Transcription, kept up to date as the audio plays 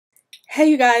Hey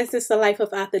you guys, this is the life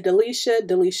of author Delisha,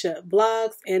 Delisha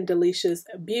Blogs, and Delisha's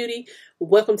Beauty.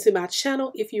 Welcome to my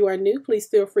channel. If you are new, please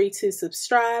feel free to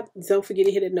subscribe. Don't forget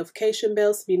to hit the notification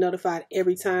bell to be notified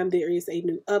every time there is a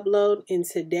new upload. And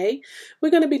today,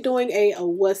 we're going to be doing a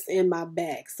what's in my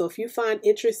bag. So if you find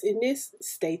interest in this,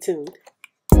 stay tuned.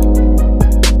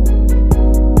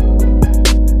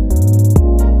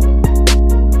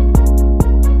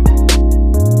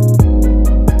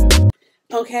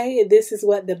 Okay, this is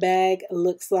what the bag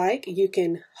looks like. You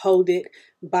can hold it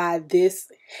by this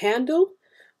handle,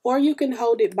 or you can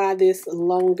hold it by this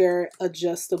longer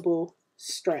adjustable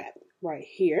strap right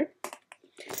here.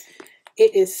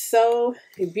 It is so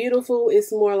beautiful.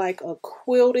 It's more like a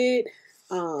quilted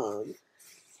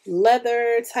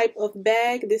leather type of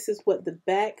bag. This is what the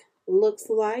back looks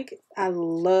like. I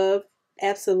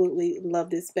absolutely love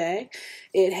this bag.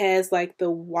 It has like the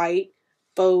white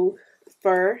faux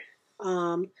fur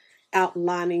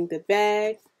outlining the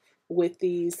bag with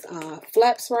these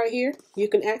flaps right here. You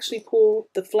can actually pull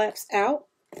the flaps out,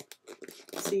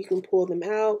 so you can pull them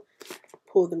out,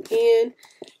 pull them in,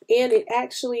 and it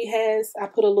actually has, I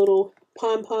put a little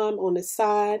pom-pom on the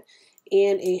side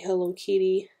and a Hello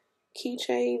Kitty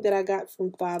keychain that I got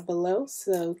from Five Below.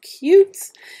 So cute.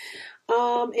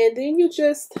 And then you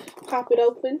just pop it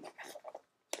open.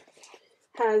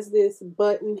 Has this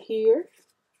button here.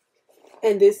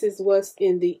 And this is what's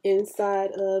in the inside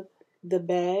of the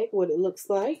bag, what it looks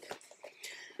like.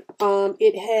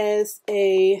 It has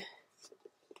a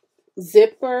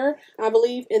zipper, I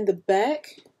believe, in the back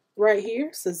right here.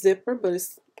 It's a zipper, but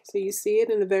so you see it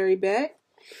in the very back.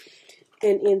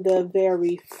 And in the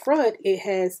very front, it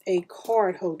has a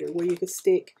card holder where you can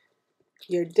stick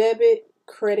your debit,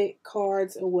 credit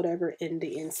cards, or whatever in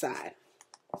the inside.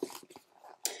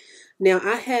 Now,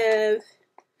 I have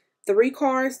 3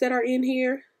 cards that are in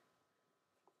here,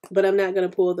 but I'm not going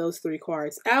to pull those 3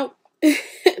 cards out.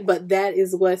 But that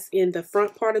is what's in the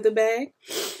front part of the bag.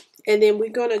 And then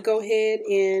we're going to go ahead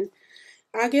and,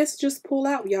 I guess, just pull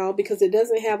out, y'all, because it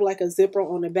doesn't have like a zipper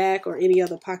on the back or any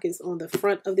other pockets on the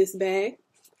front of this bag.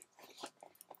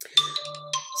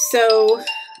 So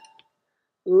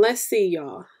let's see,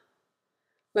 y'all.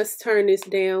 Let's turn this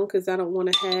down because I don't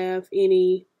want to have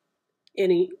any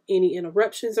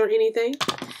interruptions or anything.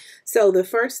 So the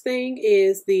first thing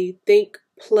is the Think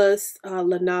Plus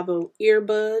Lenovo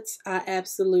earbuds. I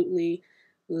absolutely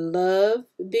love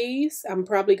these. I'm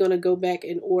probably going to go back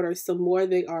and order some more.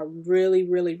 They are really,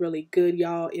 really, really good,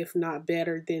 y'all, if not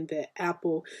better than the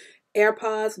Apple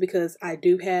AirPods, because I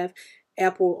do have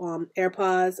Apple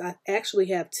AirPods. I actually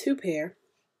have 2 pair,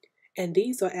 and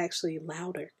these are actually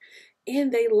louder,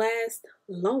 and they last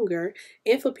longer.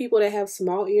 And for people that have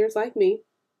small ears like me,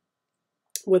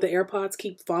 where the AirPods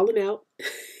keep falling out,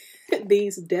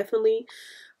 these definitely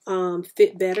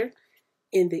fit better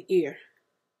in the ear.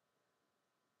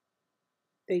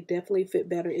 They definitely fit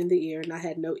better in the ear, and I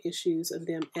had no issues of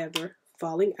them ever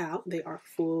falling out. They are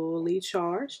fully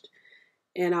charged,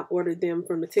 and I ordered them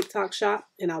from the TikTok shop,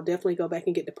 and I'll definitely go back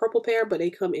and get the purple pair, but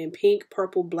they come in pink,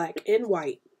 purple, black, and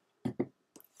white.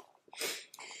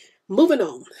 Moving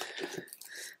on.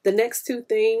 The next 2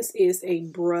 things is a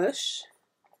brush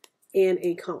and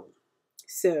a comb.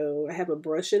 So I have a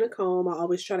brush and a comb. I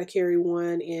always try to carry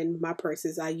one in my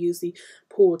purses. I usually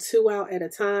pull 2 out at a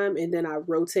time, and then I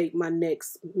rotate my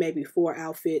next maybe 4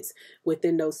 outfits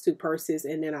within those 2 purses,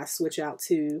 and then I switch out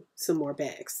to some more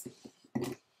bags.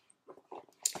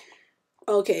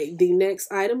 Okay, the next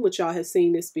item, which y'all have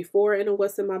seen this before in a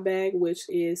What's in My Bag, which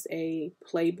is a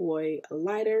Playboy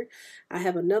lighter. I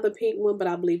have another pink one, but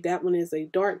I believe that one is a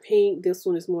dark pink. This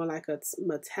one is more like a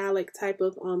metallic type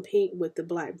of pink with the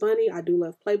black bunny. I do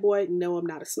love Playboy. No, I'm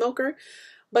not a smoker,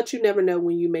 but you never know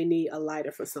when you may need a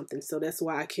lighter for something. So that's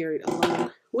why I carried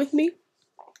along with me.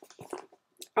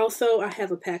 Also, I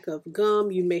have a pack of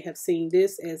gum. You may have seen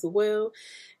this as well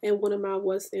in one of my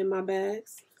What's in My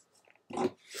Bags.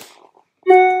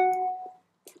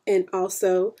 And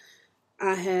also,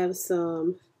 I have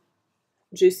some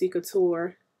Juicy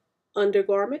Couture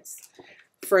undergarments,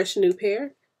 fresh new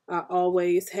pair. I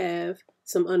always have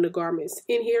some undergarments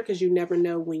in here because you never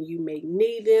know when you may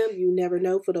need them. You never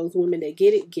know. For those women that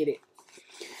get it.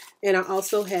 And I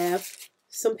also have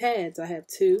some pads. I have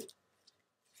 2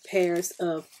 pairs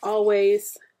of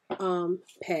Always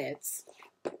pads.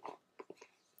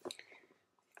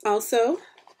 Also,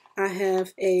 I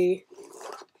have a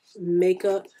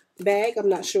makeup bag. I'm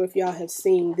not sure if y'all have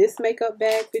seen this makeup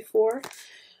bag before,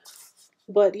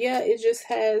 but yeah, it just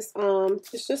has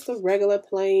it's just a regular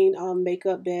plain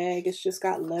makeup bag. It's just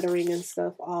got lettering and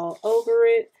stuff all over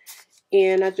it,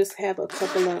 and I just have a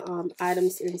couple of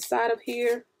items inside of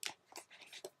here.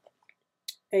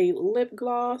 a lip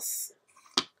gloss,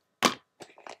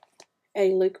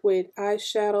 a liquid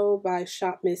eyeshadow by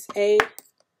Shop Miss A.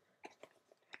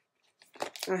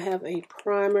 I have a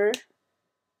primer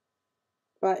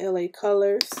by LA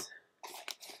Colors.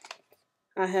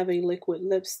 I have a liquid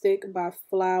lipstick by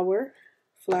Flower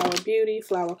Beauty,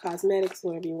 Flower Cosmetics,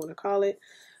 whatever you want to call it.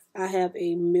 I have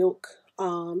a Milk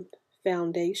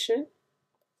foundation.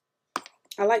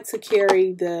 I like to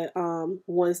carry the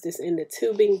ones that's in the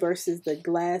tubing versus the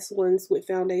glass ones with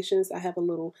foundations. I have a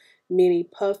little mini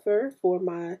puffer for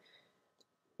my,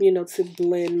 to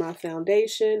blend my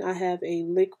foundation. I have a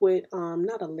liquid,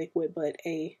 not a liquid, but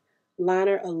a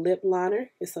liner, a lip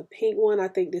liner. It's a pink one. I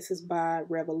think this is by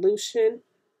Revolution.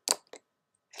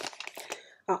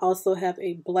 I also have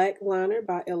a black liner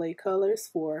by LA Colors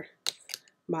for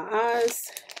my eyes.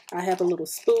 I have a little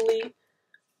spoolie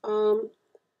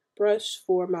brush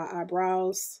for my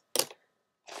eyebrows.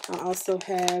 I also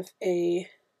have a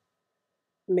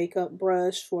makeup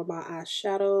brush for my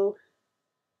eyeshadow.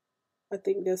 I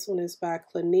think this one is by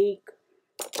Clinique.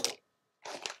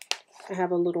 I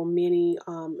have a little mini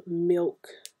Milk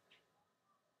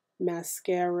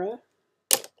mascara.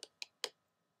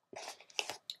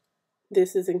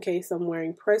 This is in case I'm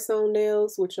wearing press-on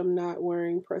nails, which I'm not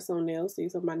wearing press-on nails.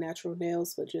 These are my natural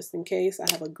nails, but just in case. I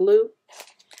have a glue.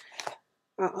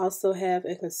 I also have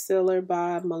a concealer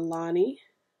by Milani.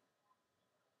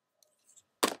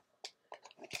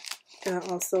 I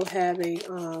also have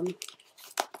a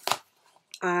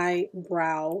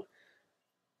eyebrow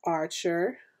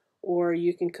archer, or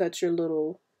you can cut your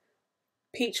little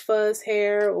peach fuzz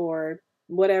hair or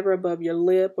whatever above your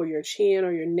lip or your chin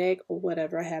or your neck or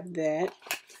whatever. I have that.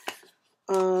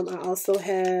 I also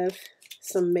have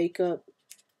some makeup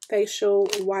facial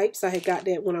wipes. I had got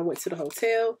that when I went to the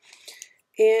hotel.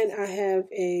 And I have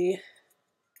a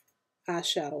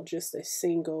eyeshadow, just a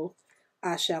single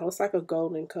eyeshadow. It's like a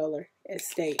golden color at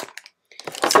State.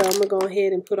 So I'm going to go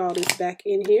ahead and put all this back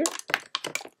in here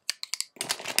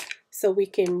so we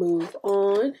can move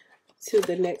on to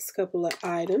the next couple of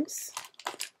items.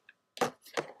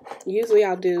 Usually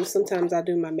sometimes I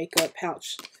do my makeup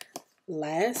pouch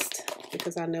last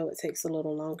because I know it takes a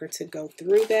little longer to go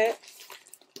through that.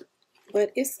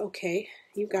 But it's okay.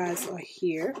 You guys are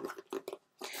here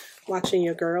watching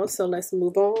your girl, so let's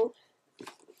move on.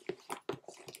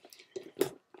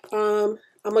 I'm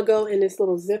going to go in this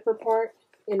little zipper part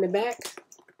in the back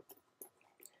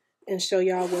and show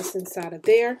y'all what's inside of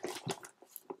there.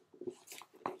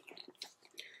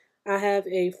 I have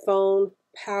a phone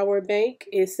power bank.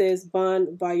 It says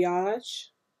Bon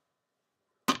Voyage.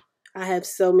 I have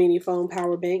so many phone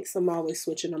power banks. I'm always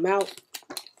switching them out.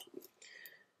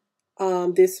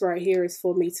 This right here is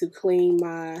for me to clean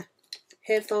my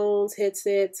headphones,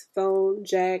 headsets, phone,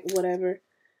 jack, whatever,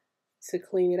 to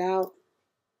clean it out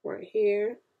right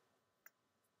here.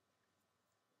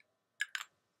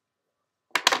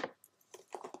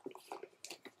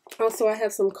 Also, I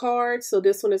have some cards. So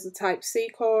this one is a Type-C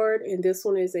card, and this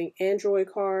one is an Android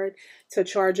card to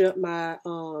charge up my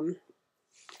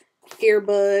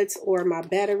earbuds or my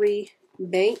battery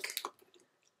bank.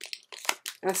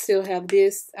 I still have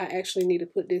this. I actually need to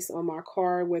put this on my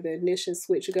card where the ignition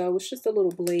switch goes. It's just a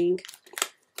little bling.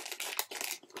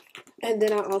 And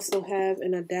then I also have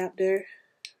an adapter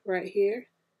right here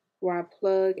where I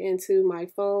plug into my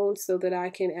phone so that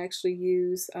I can actually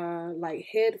use like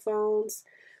headphones,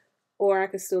 or I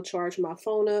can still charge my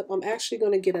phone up. I'm actually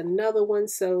going to get another one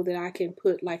so that I can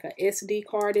put like a SD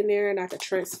card in there and I can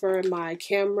transfer my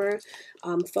camera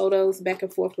photos back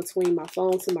and forth between my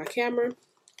phone to my camera.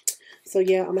 So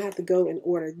yeah, I'm going to have to go and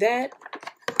order that.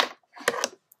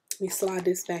 Let me slide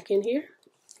this back in here.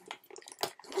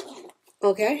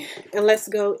 Okay, and let's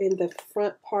go in the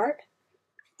front part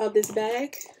of this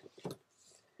bag.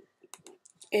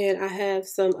 And I have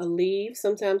some Aleve.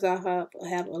 Sometimes I have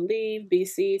Aleve,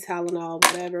 BC, Tylenol,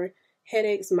 whatever.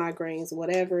 Headaches, migraines,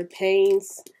 whatever.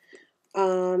 Pains.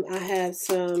 I have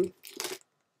some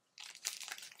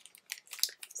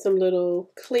little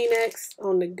Kleenex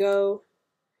on the go.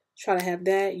 Try to have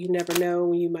that. You never know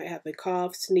when you might have a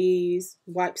cough, sneeze,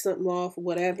 wipe something off,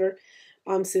 whatever.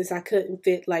 Since I couldn't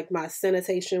fit like my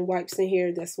sanitation wipes in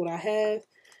here, that's what I have.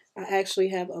 I actually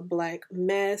have a black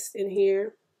mask in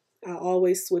here. I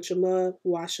always switch them up,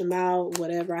 wash them out,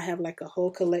 whatever. I have like a whole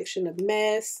collection of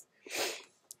masks.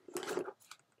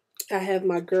 I have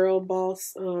my Girl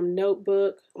Boss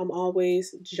notebook. I'm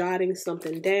always jotting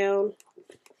something down.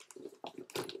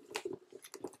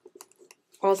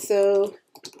 Also,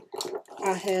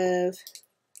 I have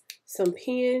some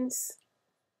pens.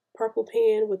 Purple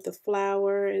pen with the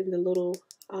flower and the little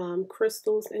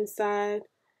crystals inside.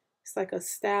 It's like a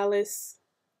stylus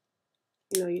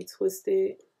You know, you twist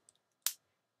it.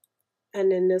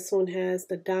 And then this one has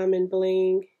the diamond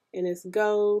bling and it's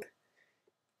gold.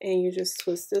 And you just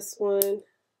twist this one.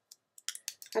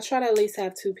 I try to at least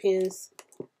have 2 pins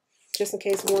just in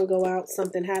case one go out,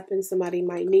 something happens, somebody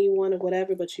might need one or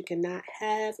whatever, but you cannot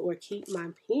have or keep my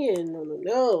pin. No, no,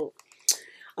 no.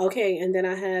 Okay, and then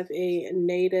I have a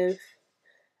native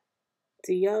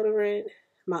deodorant.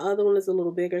 My other one is a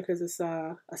little bigger because it's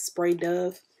a spray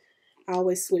Dove. I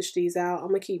always switch these out. I'm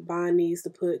going to keep buying these to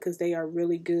put because they are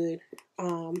really good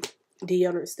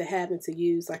deodorants to have and to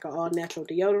use, like an all-natural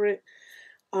deodorant.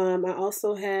 I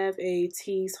also have a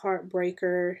Tease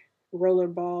Heartbreaker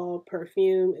Rollerball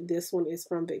perfume. This one is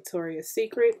from Victoria's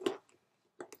Secret.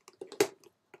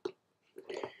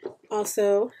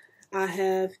 Also, I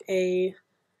have a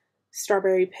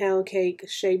Strawberry Pound Cake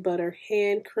Shea Butter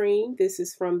Hand Cream. This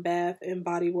is from Bath and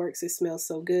Body Works. It smells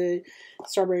so good.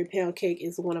 Strawberry Pound Cake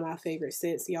is one of my favorite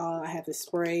scents, y'all. I have the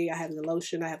spray, I have the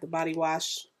lotion, I have the body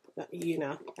wash. You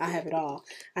know, I have it all.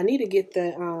 I need to get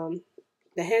the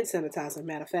hand sanitizer,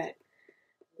 matter of fact.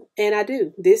 And I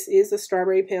do. This is a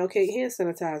Strawberry Pound Cake hand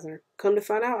sanitizer. Come to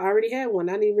find out, I already had one.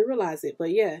 I didn't even realize it.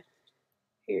 But yeah,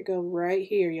 here it go right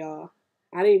here, y'all.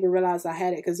 I didn't even realize I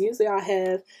had it because usually I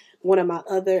have one of my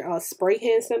other spray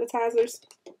hand sanitizers.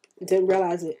 Didn't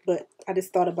realize it, but I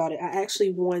just thought about it. I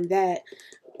actually won that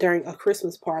during a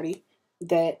Christmas party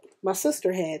that my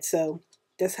sister had. So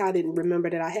that's how I didn't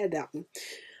remember that I had that one.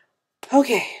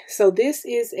 Okay, so this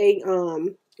is a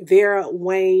Vera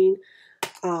Wang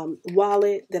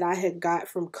wallet that I had got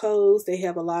from Kohl's. They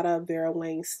have a lot of Vera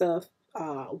Wang stuff,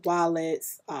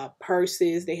 wallets,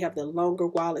 purses. They have the longer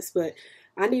wallets, but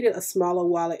I needed a smaller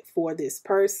wallet for this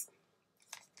purse.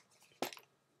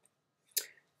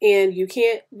 And you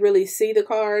can't really see the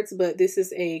cards, but this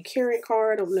is a current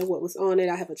card. I don't know what was on it.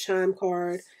 I have a Chime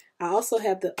card. I also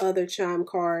have the other Chime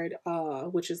card,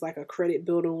 which is like a credit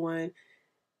builder one,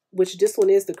 which this one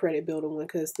is the credit builder one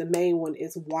because the main one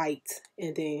is white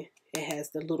and then it has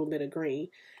the little bit of green.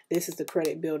 This is the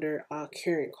credit builder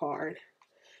current card.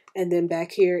 And then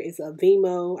back here is a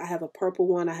Vimo. I have a purple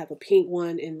one. I have a pink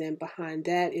one. And then behind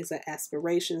that is an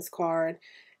aspirations card.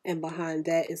 And behind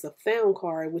that is a found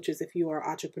card, which is if you are an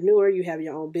entrepreneur, you have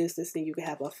your own business, then you can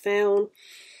have a found.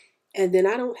 And then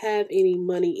I don't have any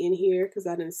money in here because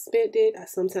I didn't spend it.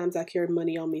 Sometimes I carry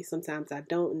money on me, sometimes I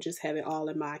don't, and just have it all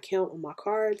in my account on my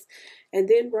cards. And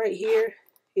then right here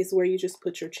is where you just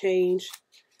put your change.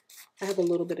 I have a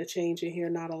little bit of change in here,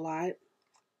 not a lot.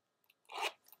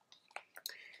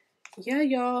 Yeah,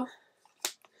 y'all.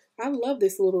 I love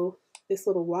this little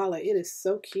wallet. It is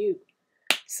so cute.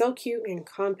 So cute and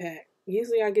compact.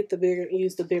 Usually I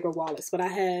use the bigger wallets, but I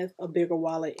have a bigger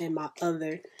wallet in my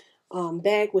other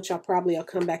bag, which I'll probably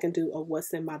come back and do a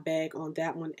what's in my bag on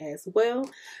that one as well.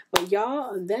 But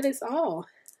y'all, that is all.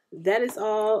 That is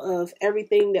all of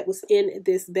everything that was in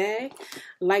this bag.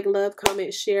 Like, love,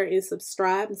 comment, share, and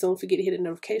subscribe. Don't forget to hit the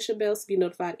notification bell to be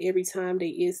notified every time there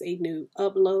is a new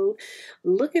upload.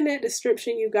 Look in that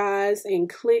description, you guys, and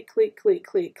click.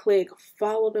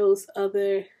 Follow those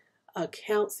other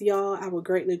accounts, y'all. I would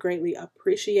greatly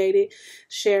appreciate it.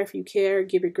 Share if you care.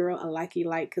 Give your girl a likey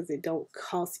because it don't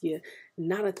cost you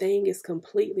not a thing. It's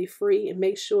completely free, and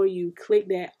make sure you click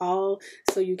that all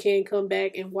so you can come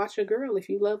back and watch your girl if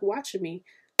you love watching me.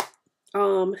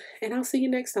 And I'll see you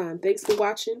next time. Thanks for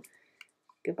watching.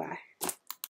 Goodbye.